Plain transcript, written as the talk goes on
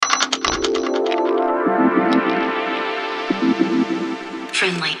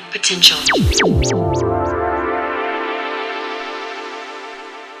friendly potential.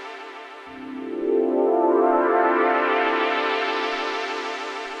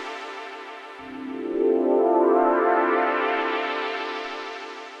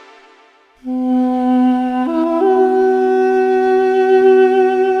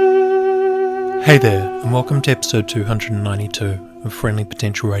 Hey there, and welcome to episode 292 of Friendly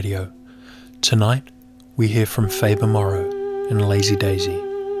Potential Radio. Tonight, we hear from Faber Morrow and Lazy Daisy.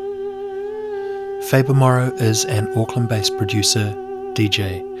 Faber Morrow is an Auckland-based producer,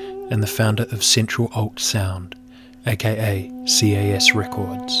 DJ, and the founder of Central Alt Sound, aka CAS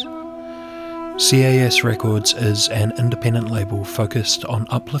Records. CAS Records is an independent label focused on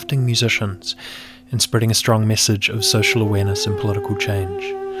uplifting musicians and spreading a strong message of social awareness and political change.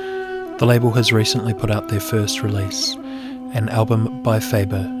 The label has recently put out their first release, an album by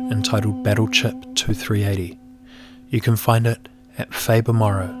Faber entitled Battle Chip 2380. You can find it at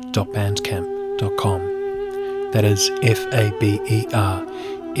fabermorrow.bandcamp.com. That is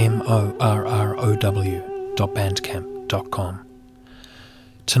fabermorrow.bandcamp.com.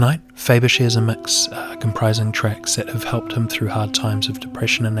 Tonight, Faber shares a mix comprising tracks that have helped him through hard times of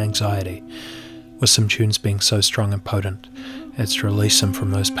depression and anxiety, with some tunes being so strong and potent as to release him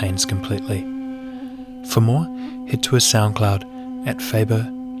from those pains completely. For more, head to his SoundCloud at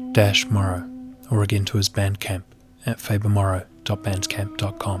Faber-Morrow, or again to his Bandcamp at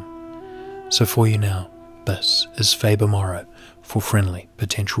fabermorrow.bandcamp.com. So for you now, this is Faber Morrow for Friendly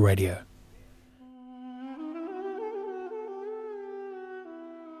Potential Radio.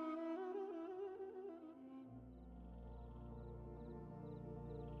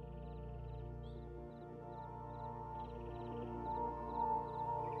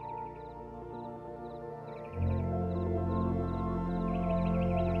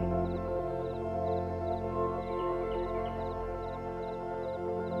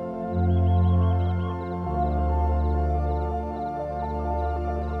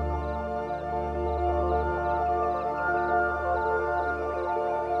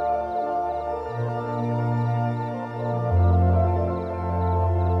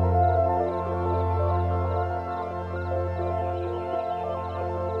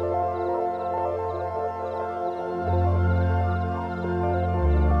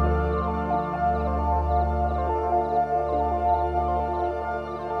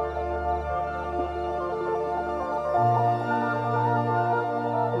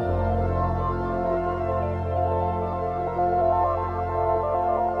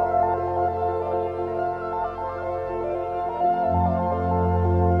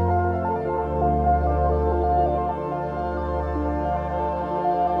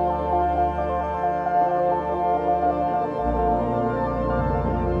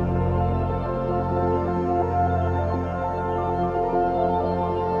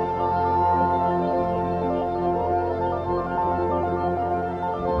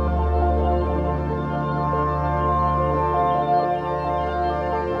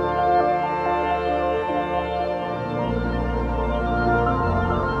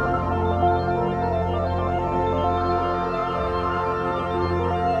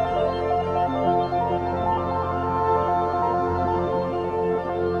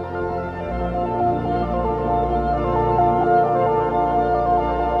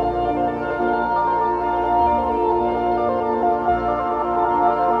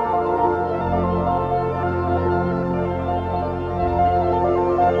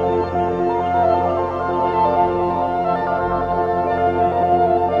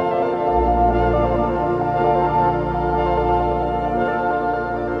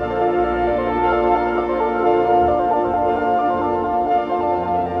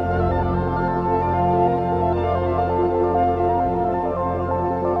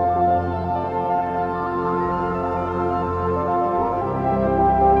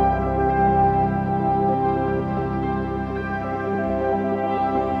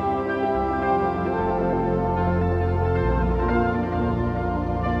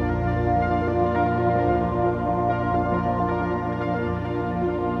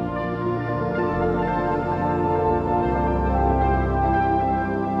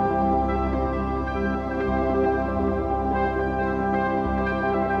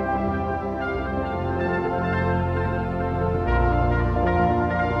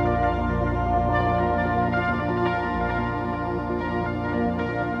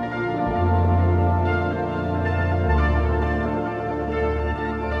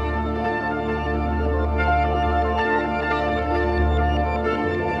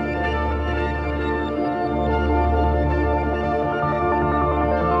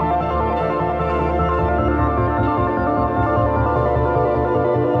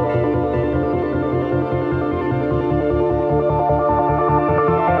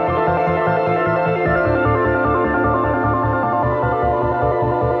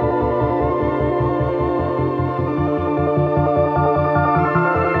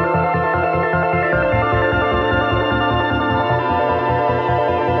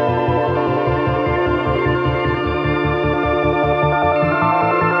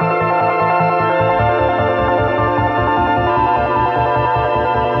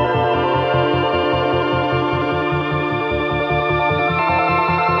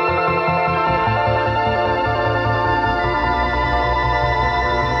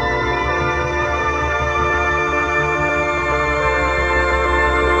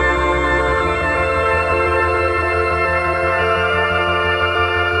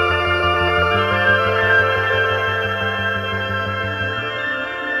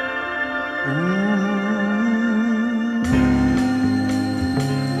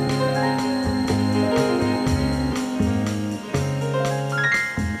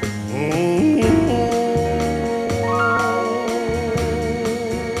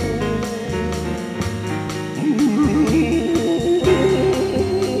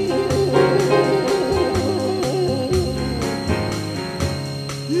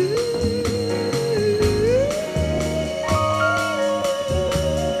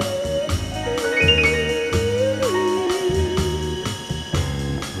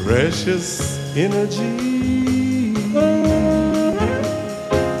 precious energy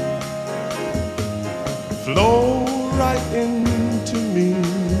flow right into me.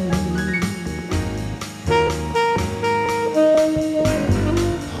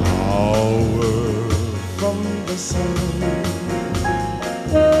 Power from the sun,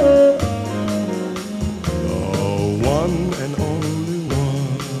 the one and only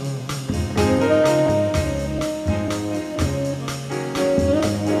one.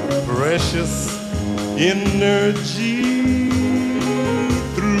 Precious energy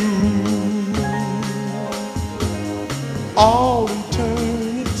through all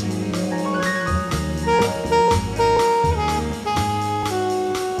eternity.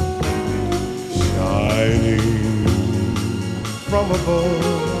 Shining from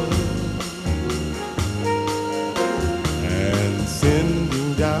above and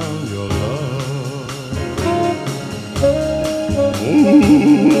sending down your love. Ooh.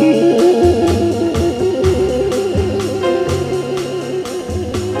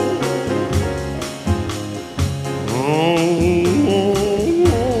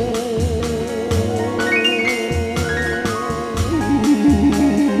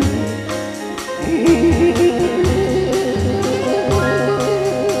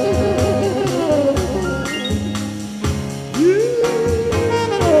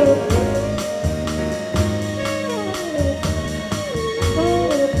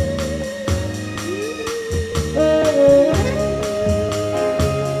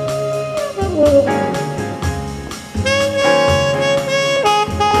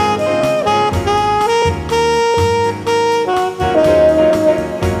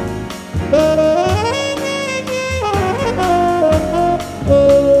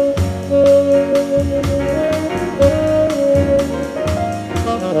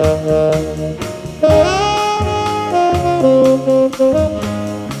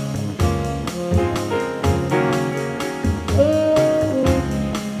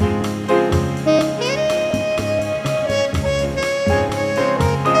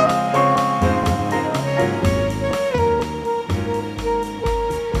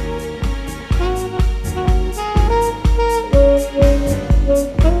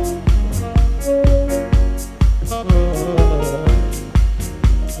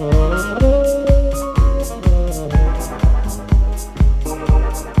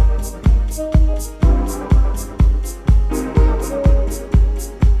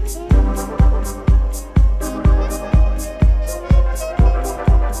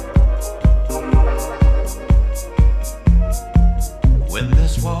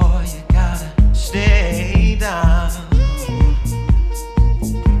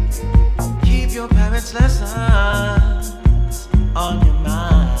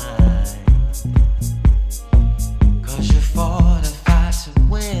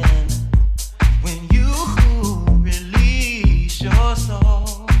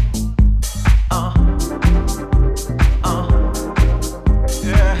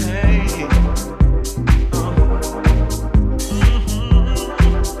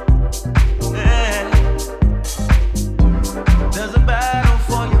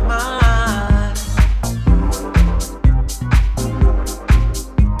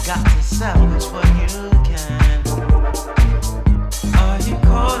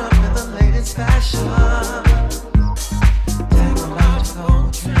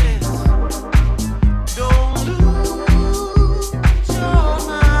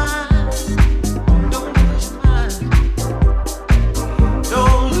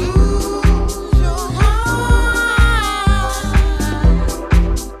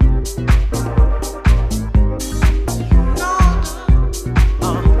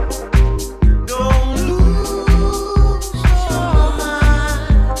 Don't lose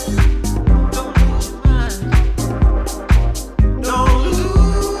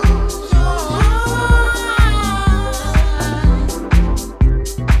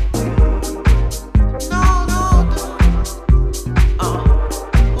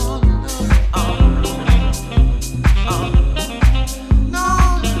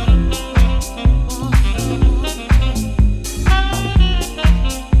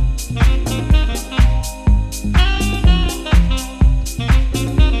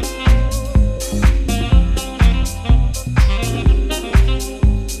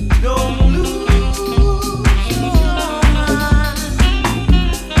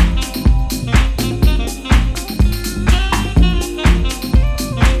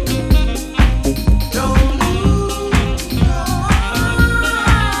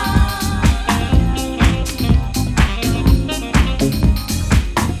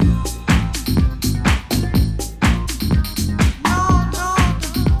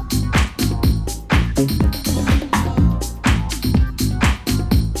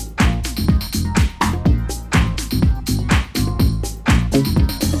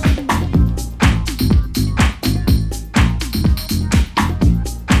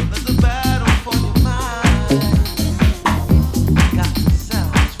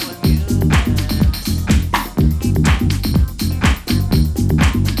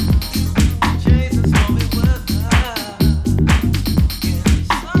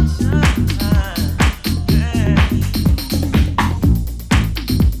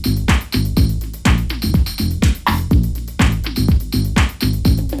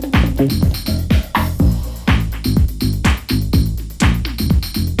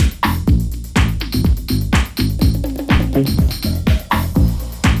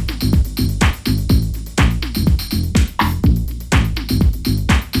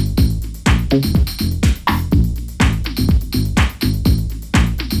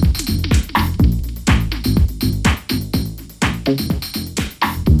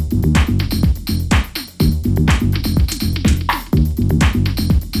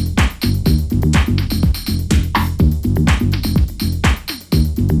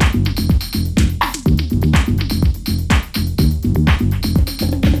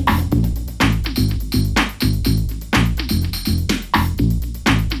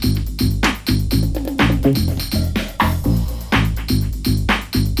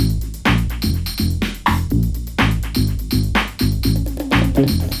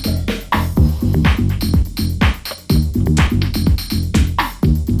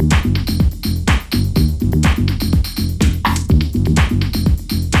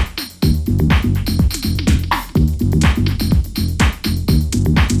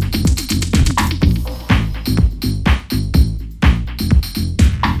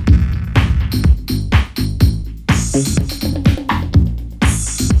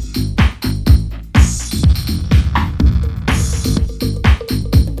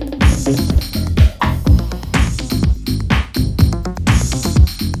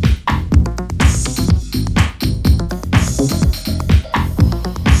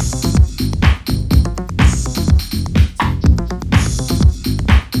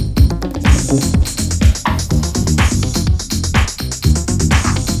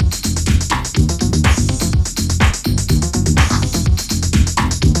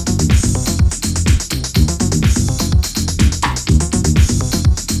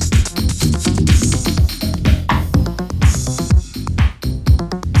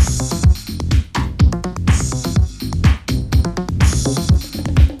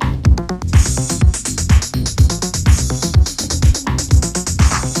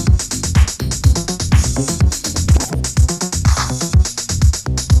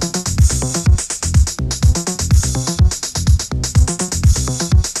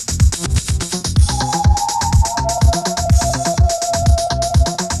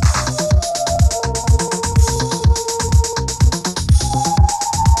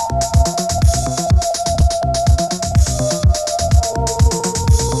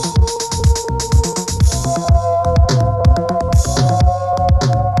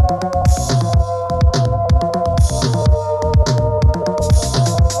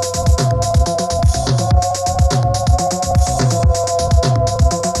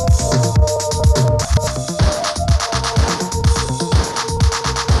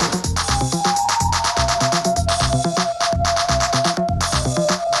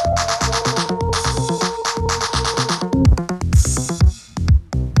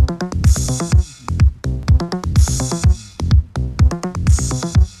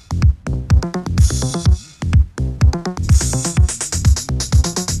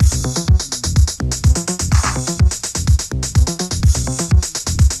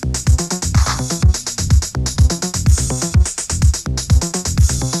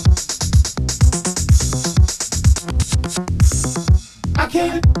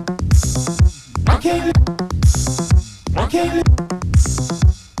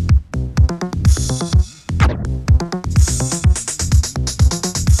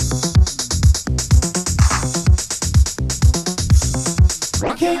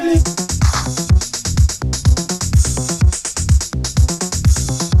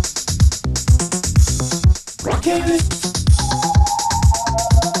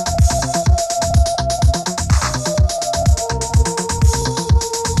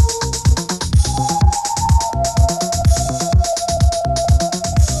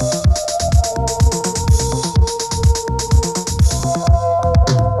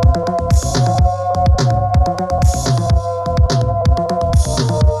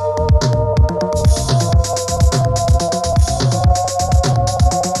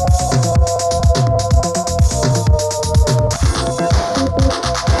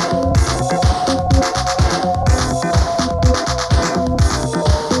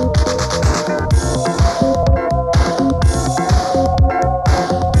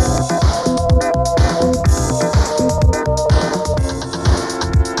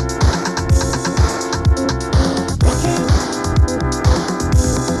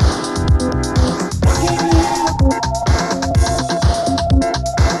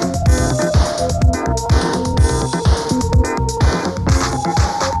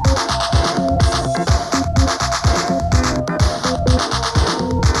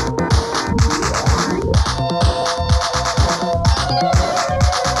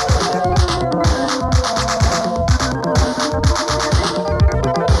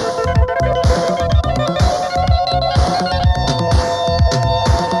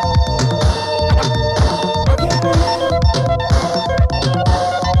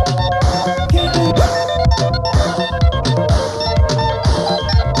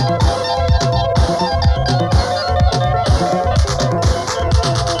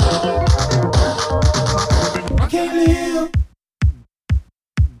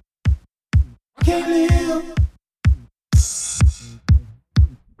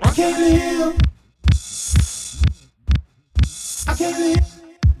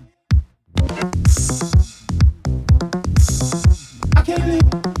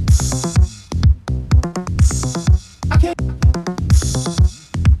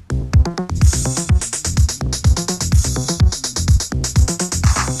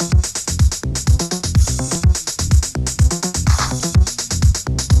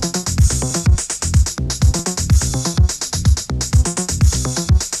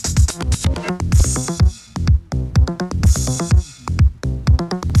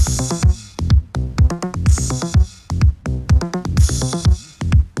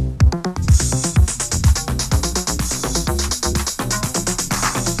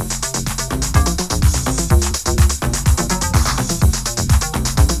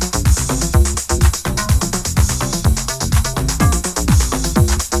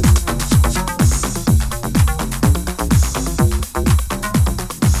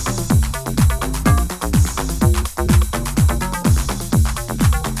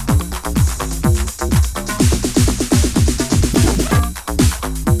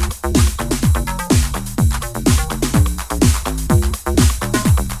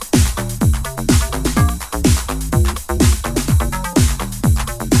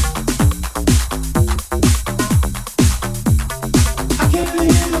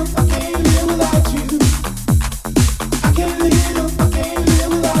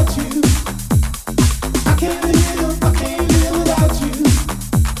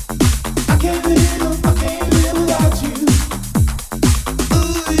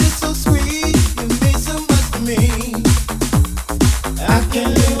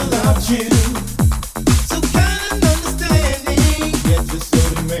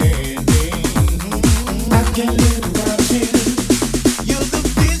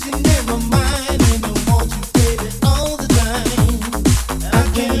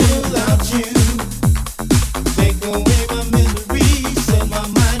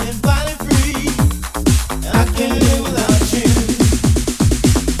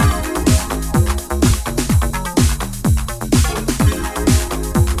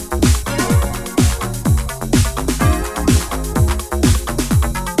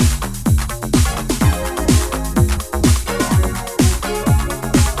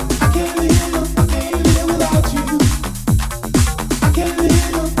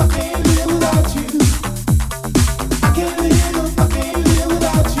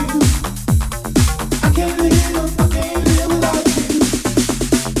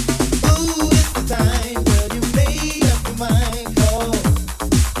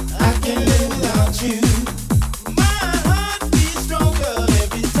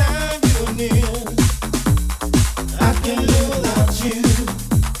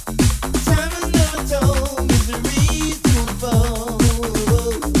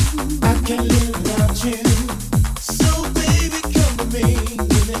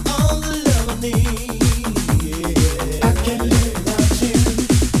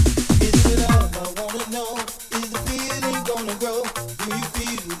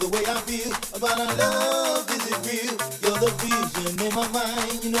my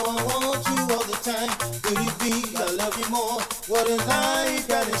mind. You know I want you all the time. Do you feel I love you more? What is life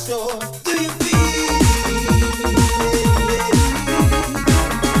got in store? Do you feel?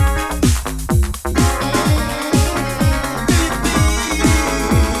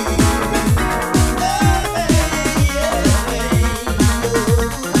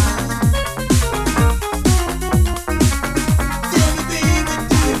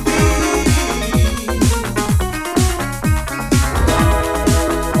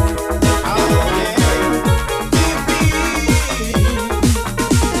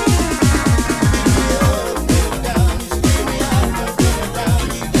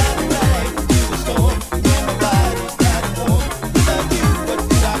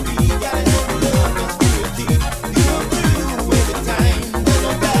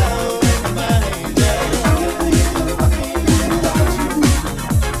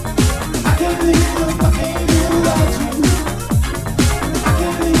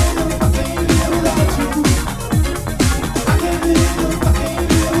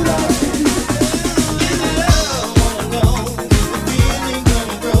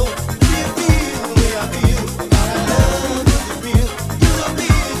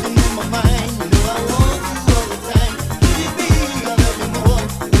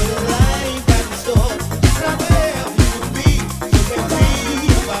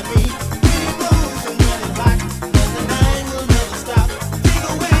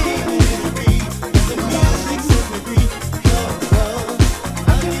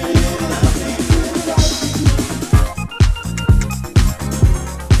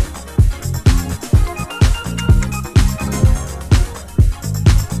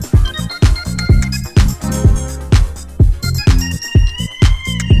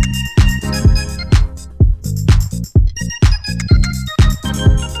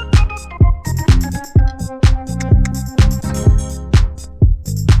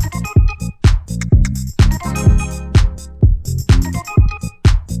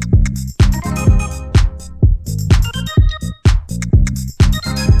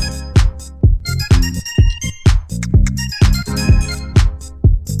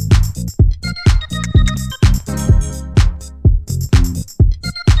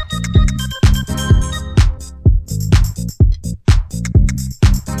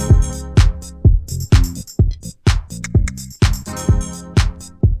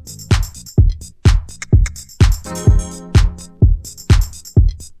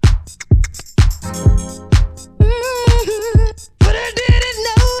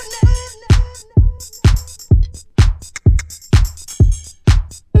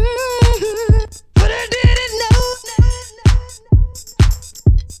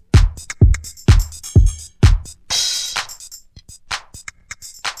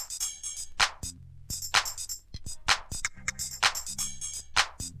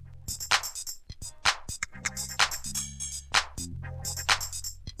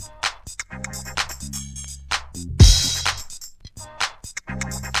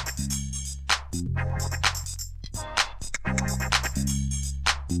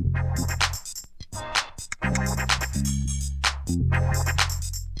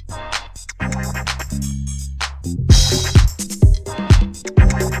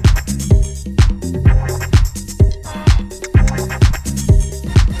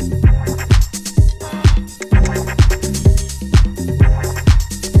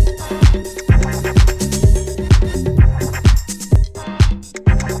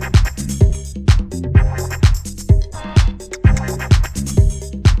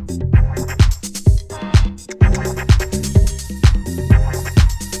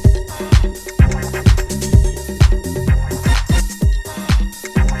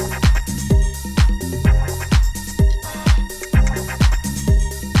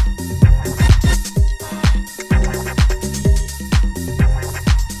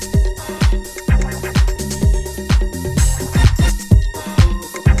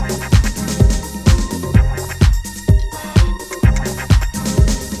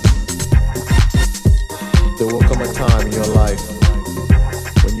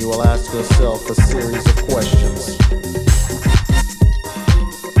 yourself a series of questions.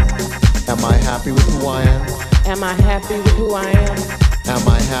 Am I happy with who I am? Am I happy with who I am? Am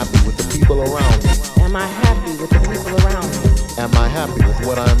I happy with the people around me? Am I happy with the people around me? Am I happy with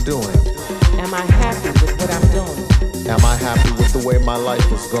what I'm doing? Am I happy with what I'm doing? Am I happy with the way my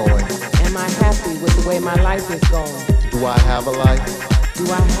life is going? Am I happy with the way my life is going? Do I have a life? Do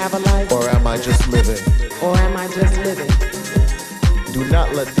I have a life? Or am I just living? Or am I just living? Do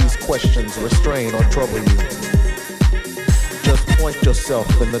not let these questions restrain or trouble you. Just point yourself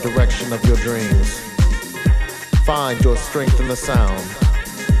in the direction of your dreams. Find your strength in the sound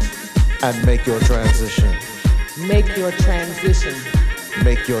and make your transition. Make your transition.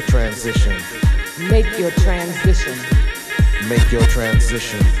 Make your transition. Make your transition. Make your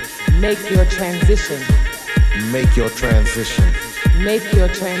transition. Make your transition. Make your transition. Make your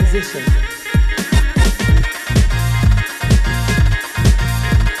transition.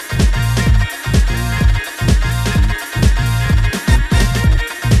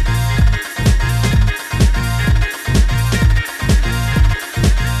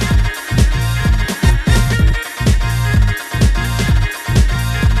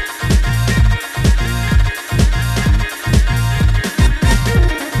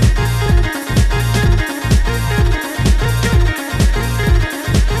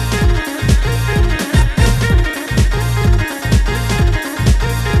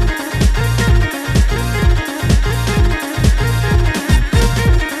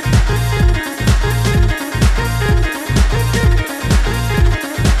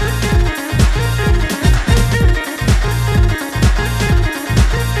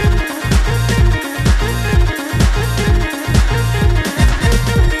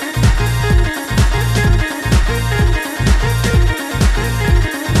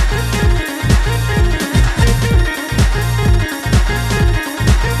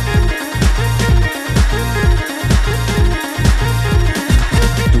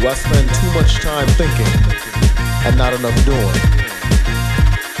 I spend too much time thinking and not enough doing?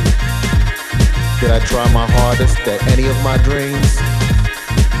 Did I try my hardest at any of my dreams?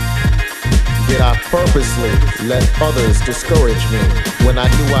 Did I purposely let others discourage me when I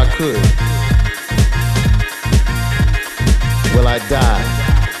knew I could? Will I die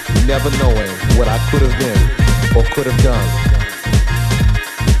never knowing what I could have been or could have done?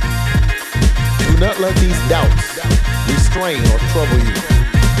 Do not let these doubts restrain or trouble you.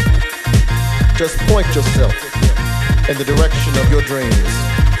 Just point yourself in the direction of your dreams.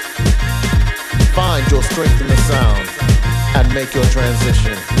 Find your strength in the sound and make your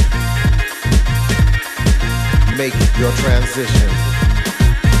transition. Make your transition.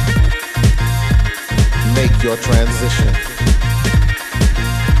 Make your transition.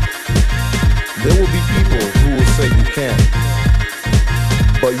 There will be people who will say you can't,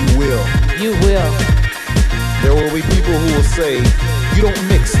 but you will. You will. There will be people who will say, you don't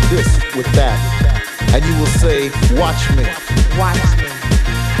mix this with that. And you will say, watch me. Watch me.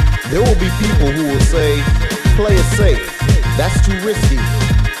 There will be people who will say, play it safe. That's too risky.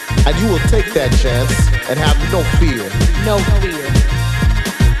 And you will take that chance and have no fear. No fear.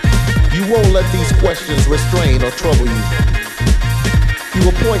 You won't let these questions restrain or trouble you. You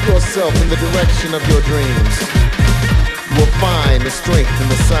will point yourself in the direction of your dreams. You will find the strength in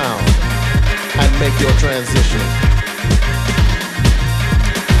the sound and make your transition.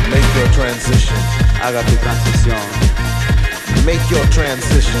 Make your transition. Haga tu transición. Make your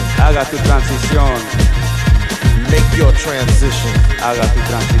transition. Haga tu transición. Make your transition. Haga tu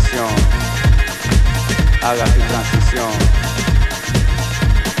transición. Haga tu transición.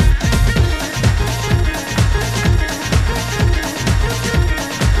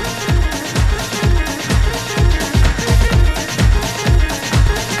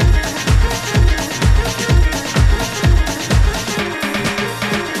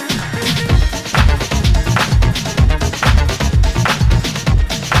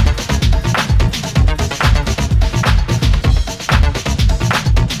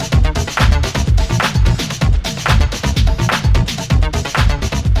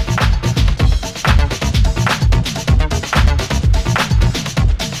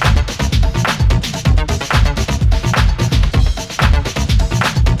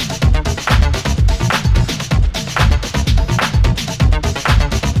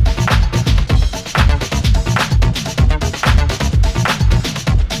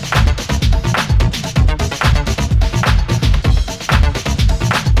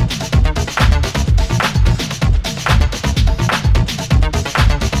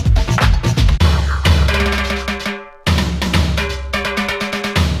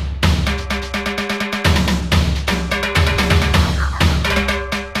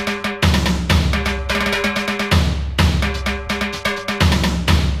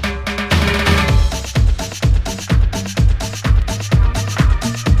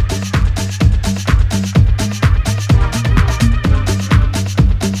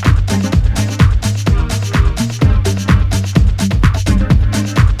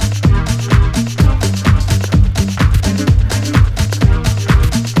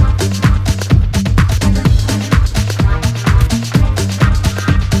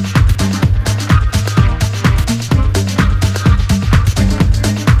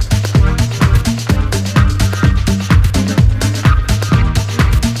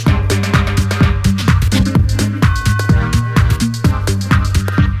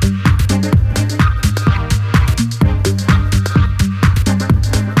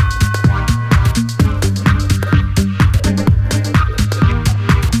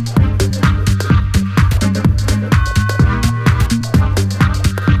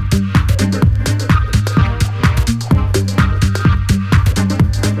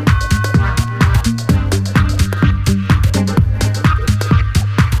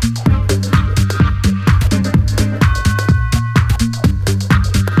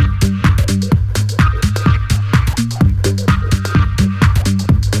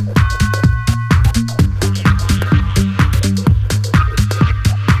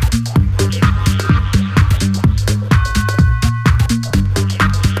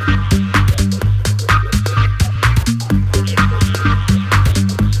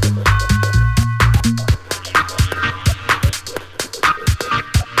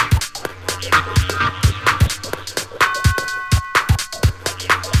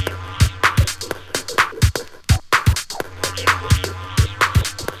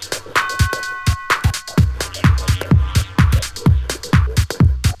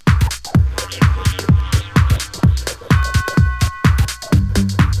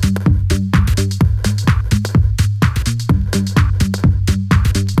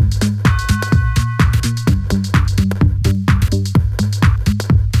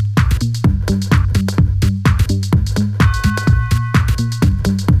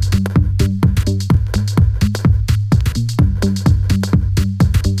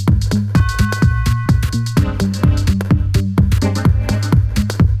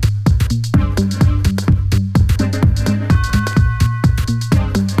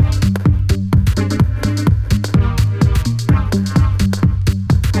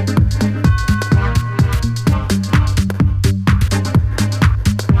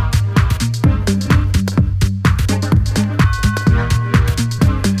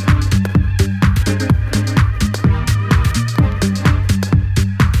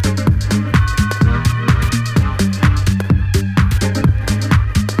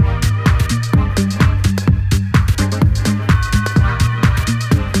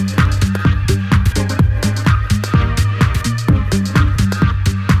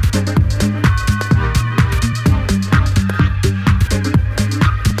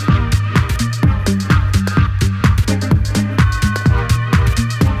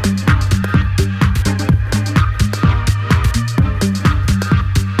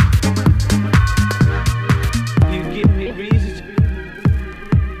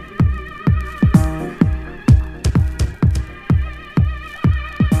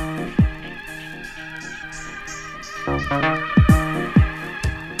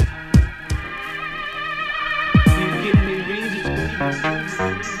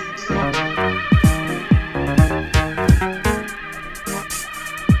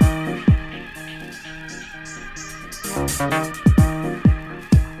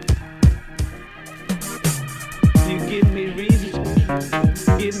 You give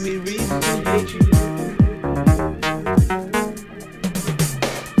me reason to hate you.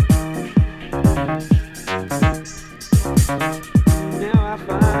 Now I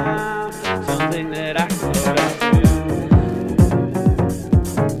find something that I thought I knew.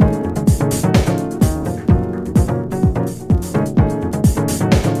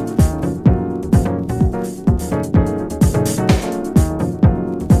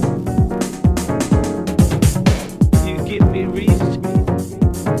 You give me reason.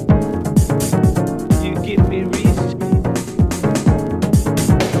 You give me reason.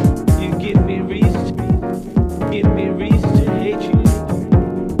 You give me reason. Give me reason to hate you.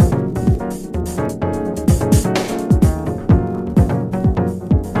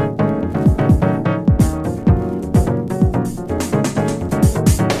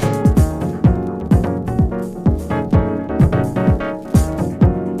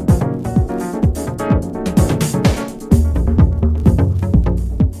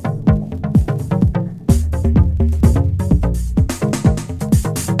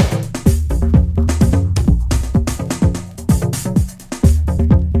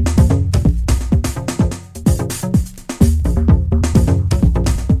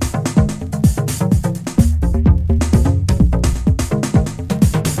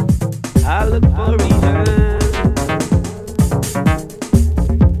 I look for reason.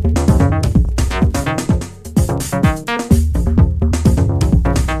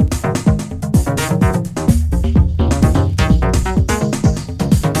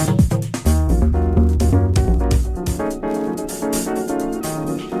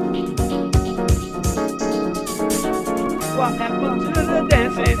 What happened to the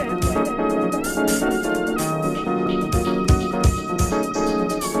dancing?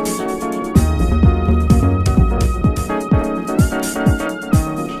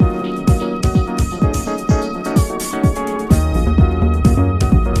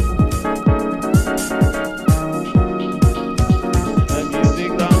 The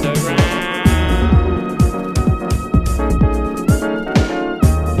music's on the ground.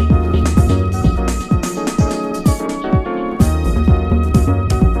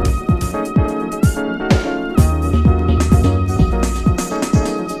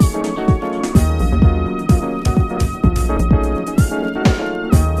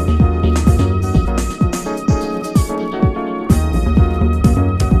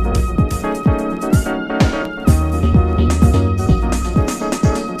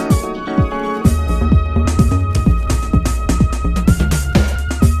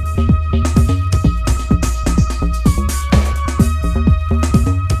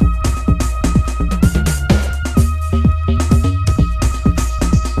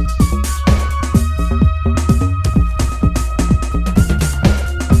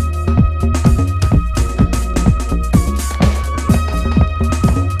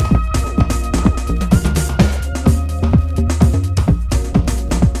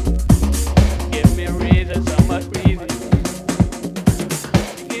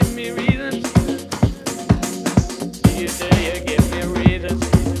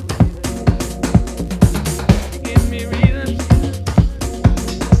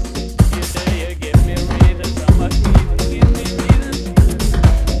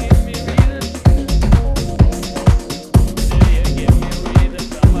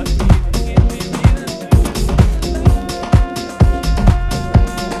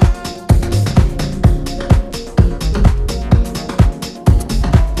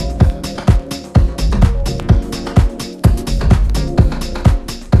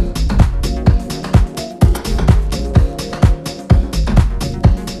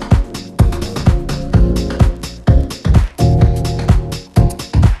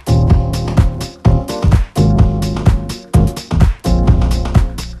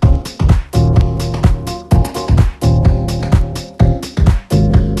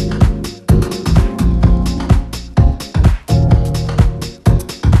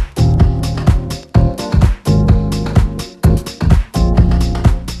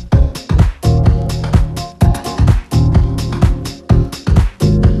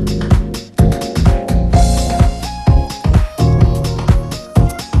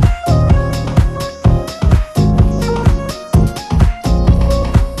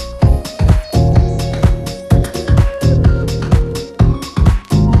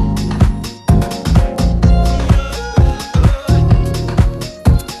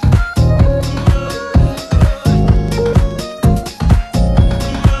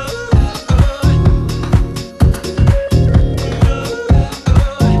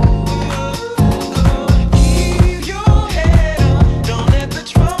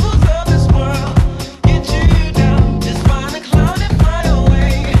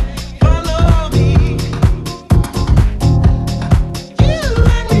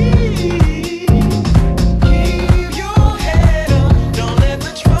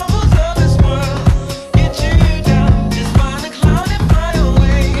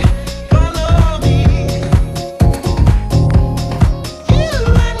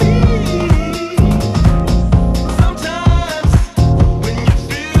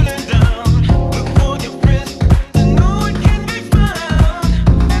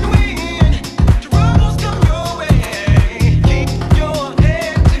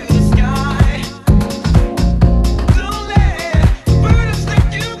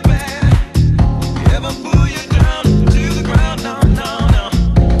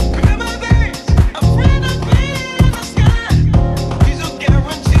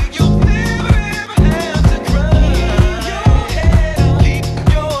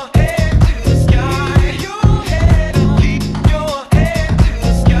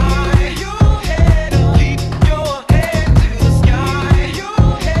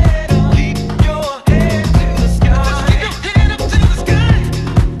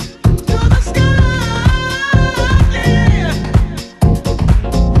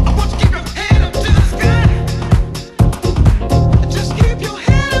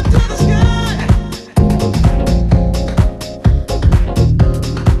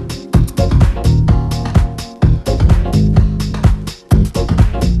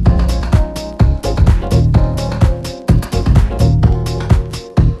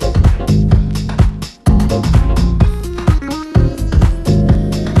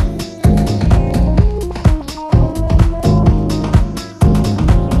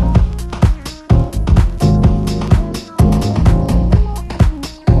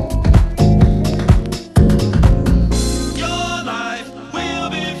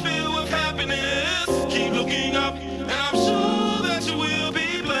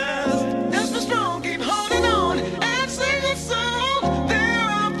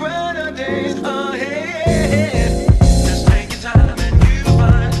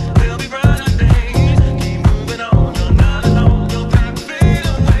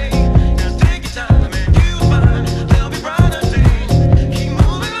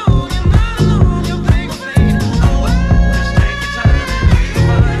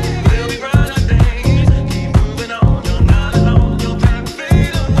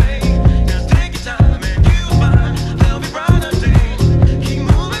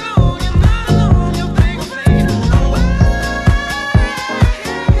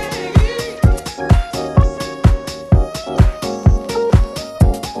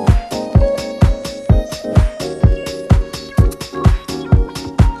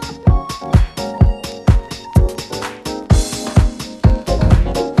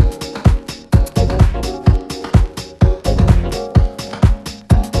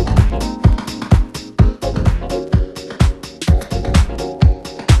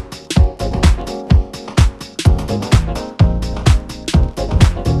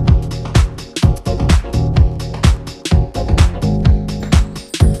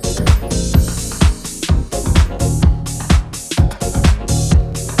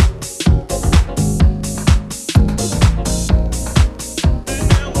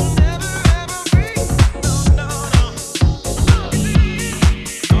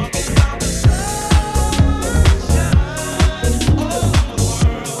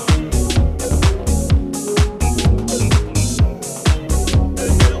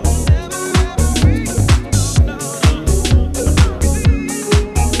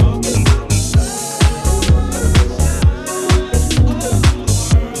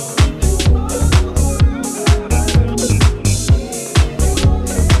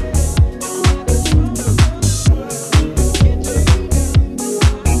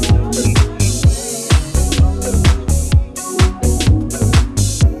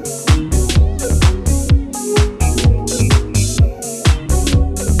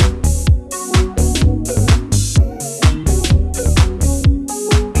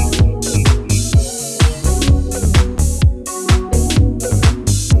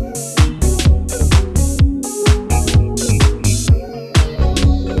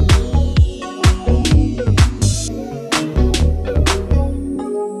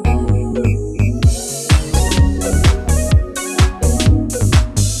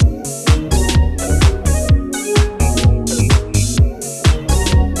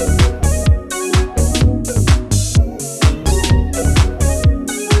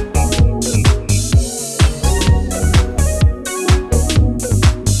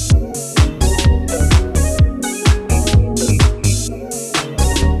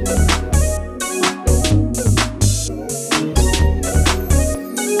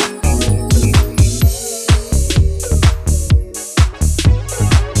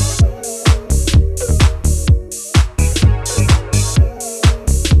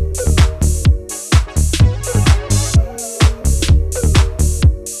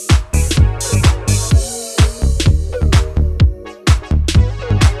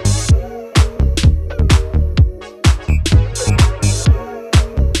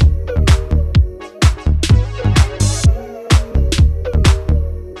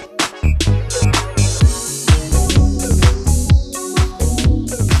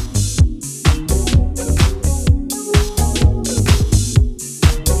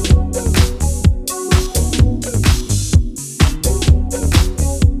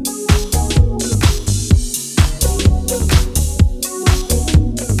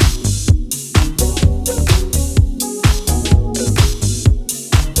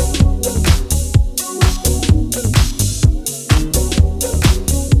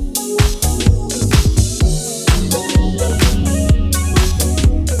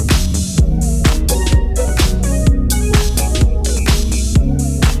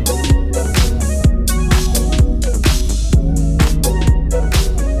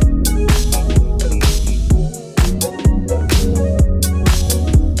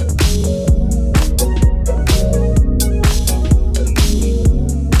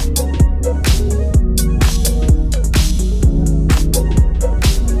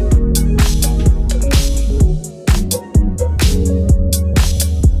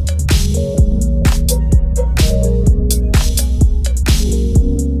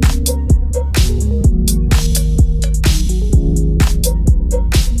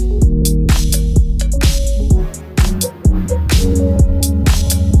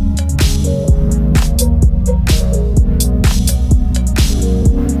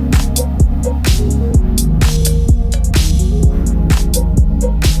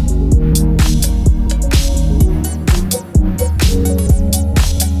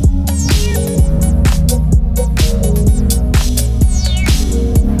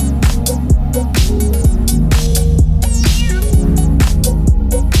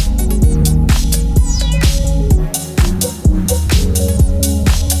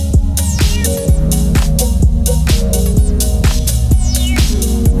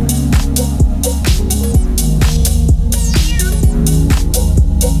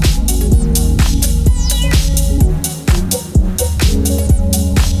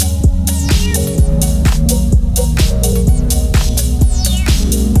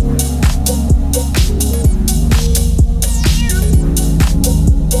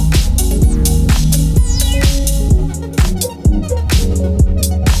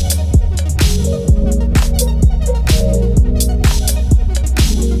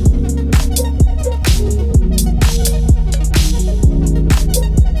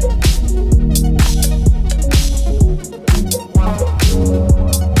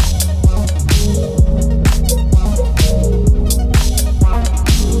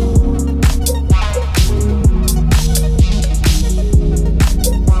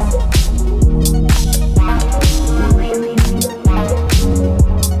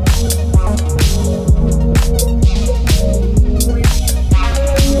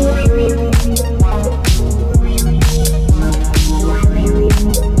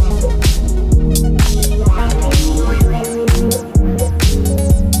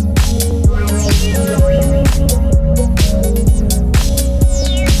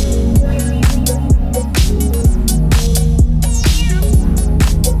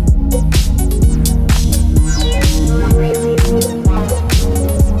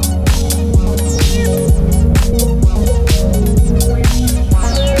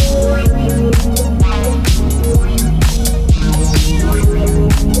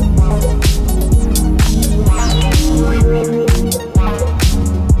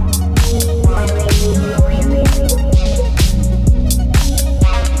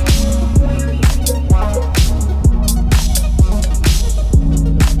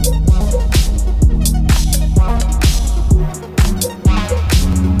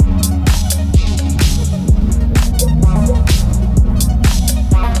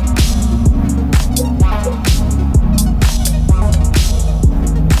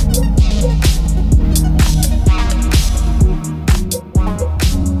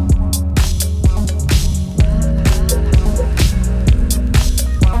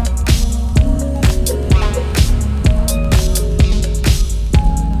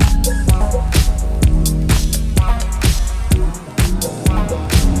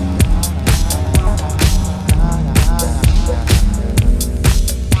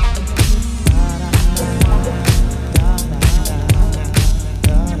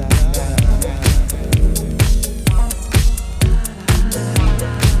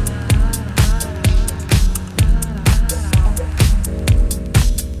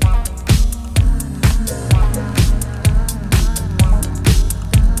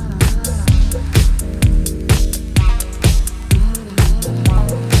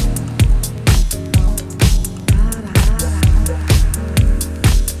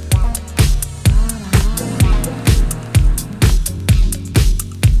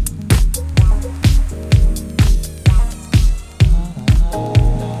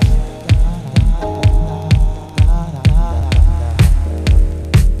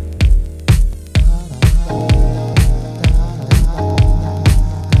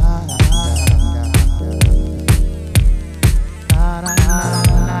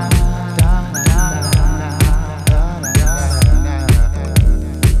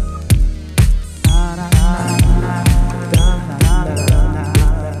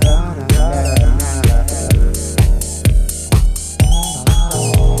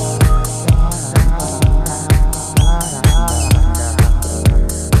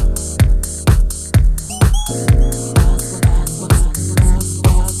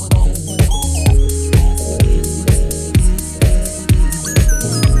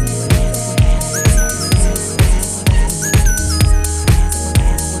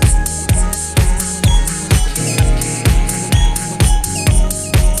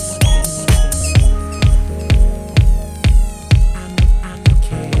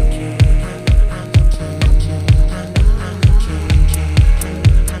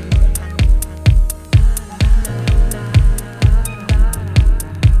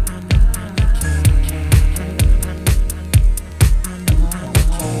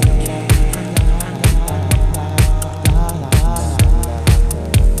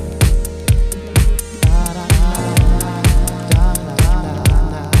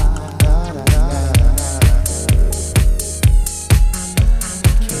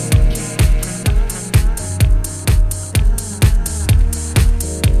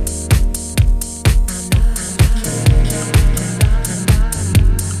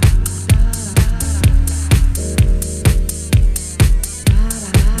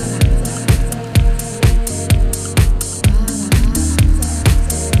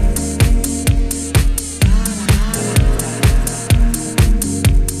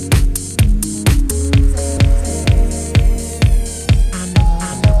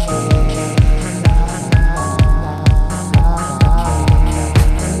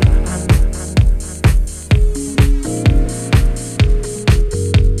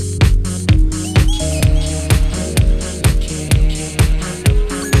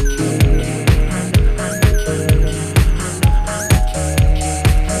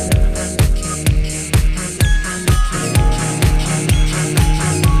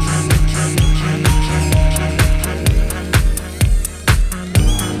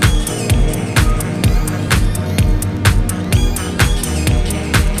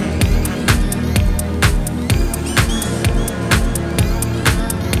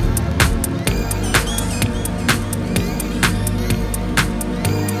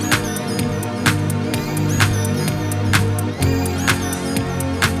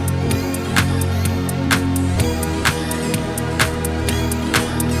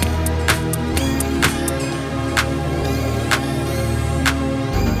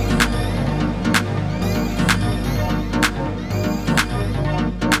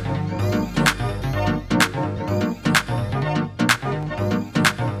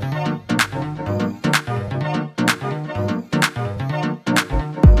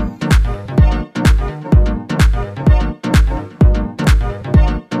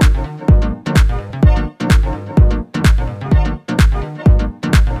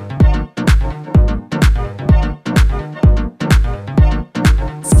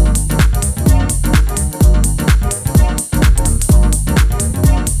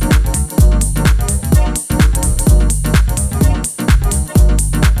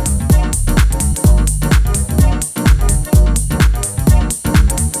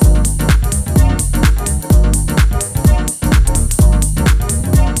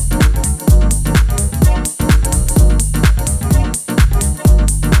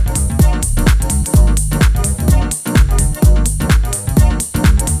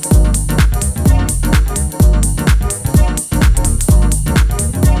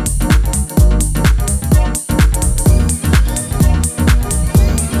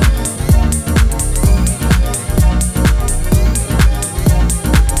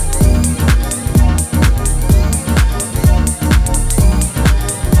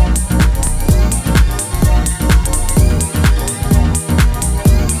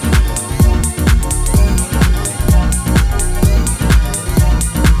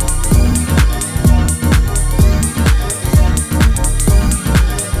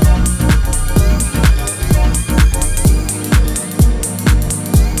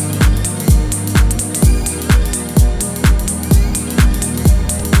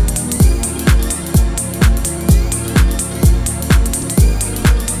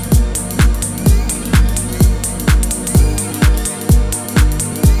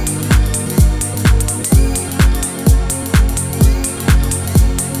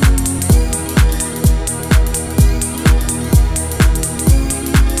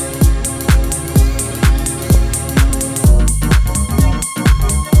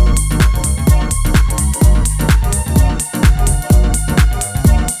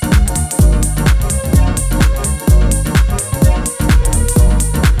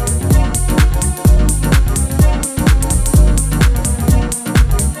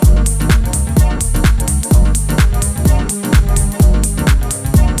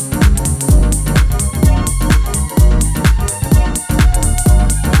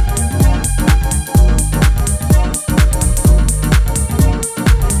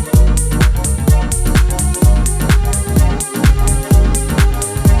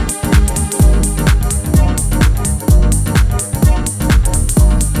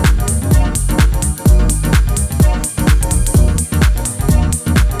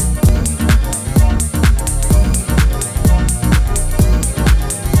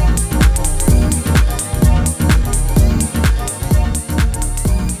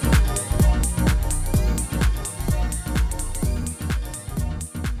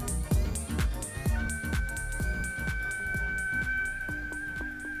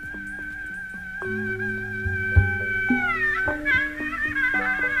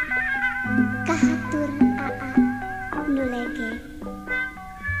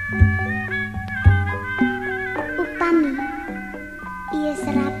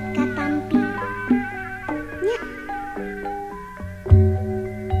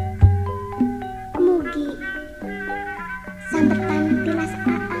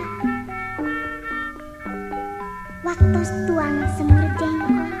 baktos tuang semur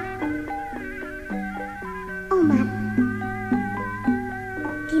jengkol. Omat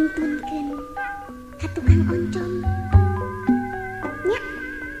kintunkeun ka tukang oncom. Nya.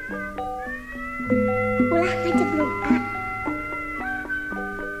 Ulah ngajeblugka.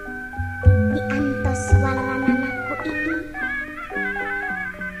 Diantos walaranana ku Ii.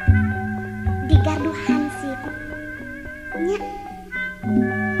 Digarduhan sip. Nya.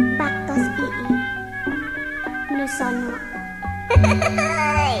 Baktos Ii. Nu sono.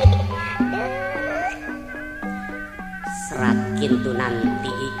 Serat kintunan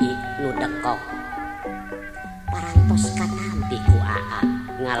ti Ii nu dekok parantos katampi ku Aa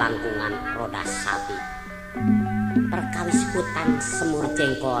ngalangkungan roda sapi perkawis hutan semur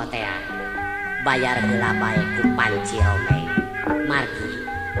jengkol tea bayar heula bae ku panci rombeng margi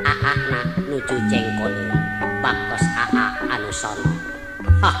Aa na nuju jengkol baktos Aa anu sono.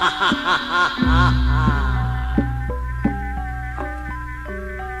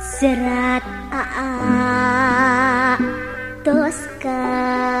 Serat Aa tos katampi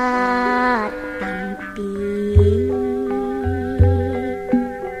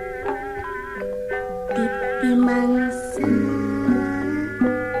titi mangsa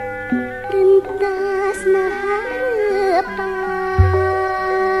rentasna hareupan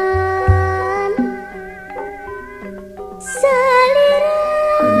salira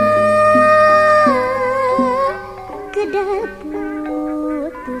kedah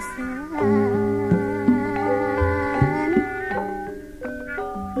putusan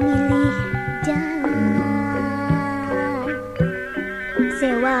milih jalan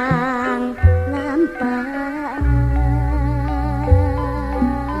sewang lampah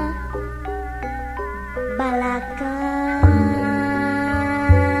balaka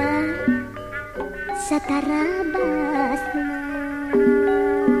satara basna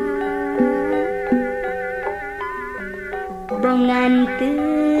bongan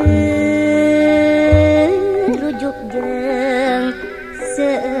rujuk jeung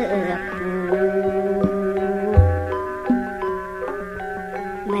sepuh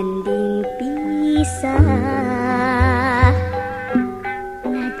mending pisah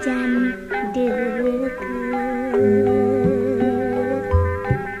ngajan deukeut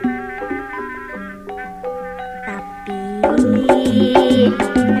tapi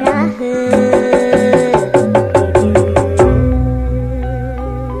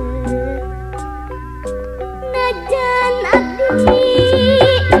najan abdi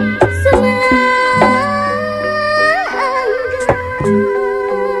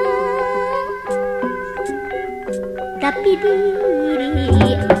tapi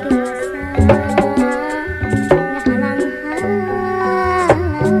diri dosa ngahalang-halang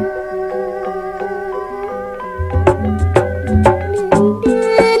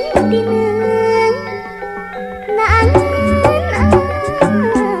den tineng naangan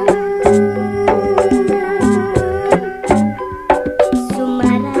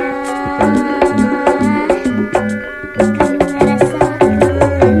sumara kanu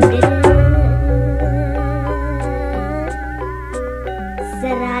ngarasakeun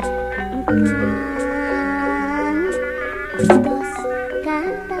serat engkang tos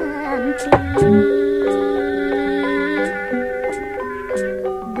katampi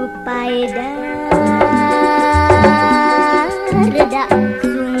bupaeda reda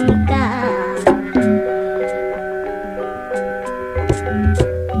sungkan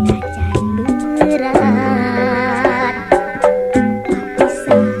najan berat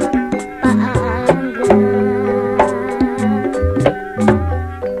pisah paanggan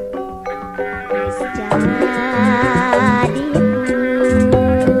jadi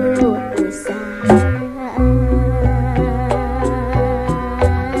putusan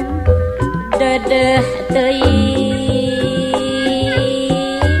dedeh teuing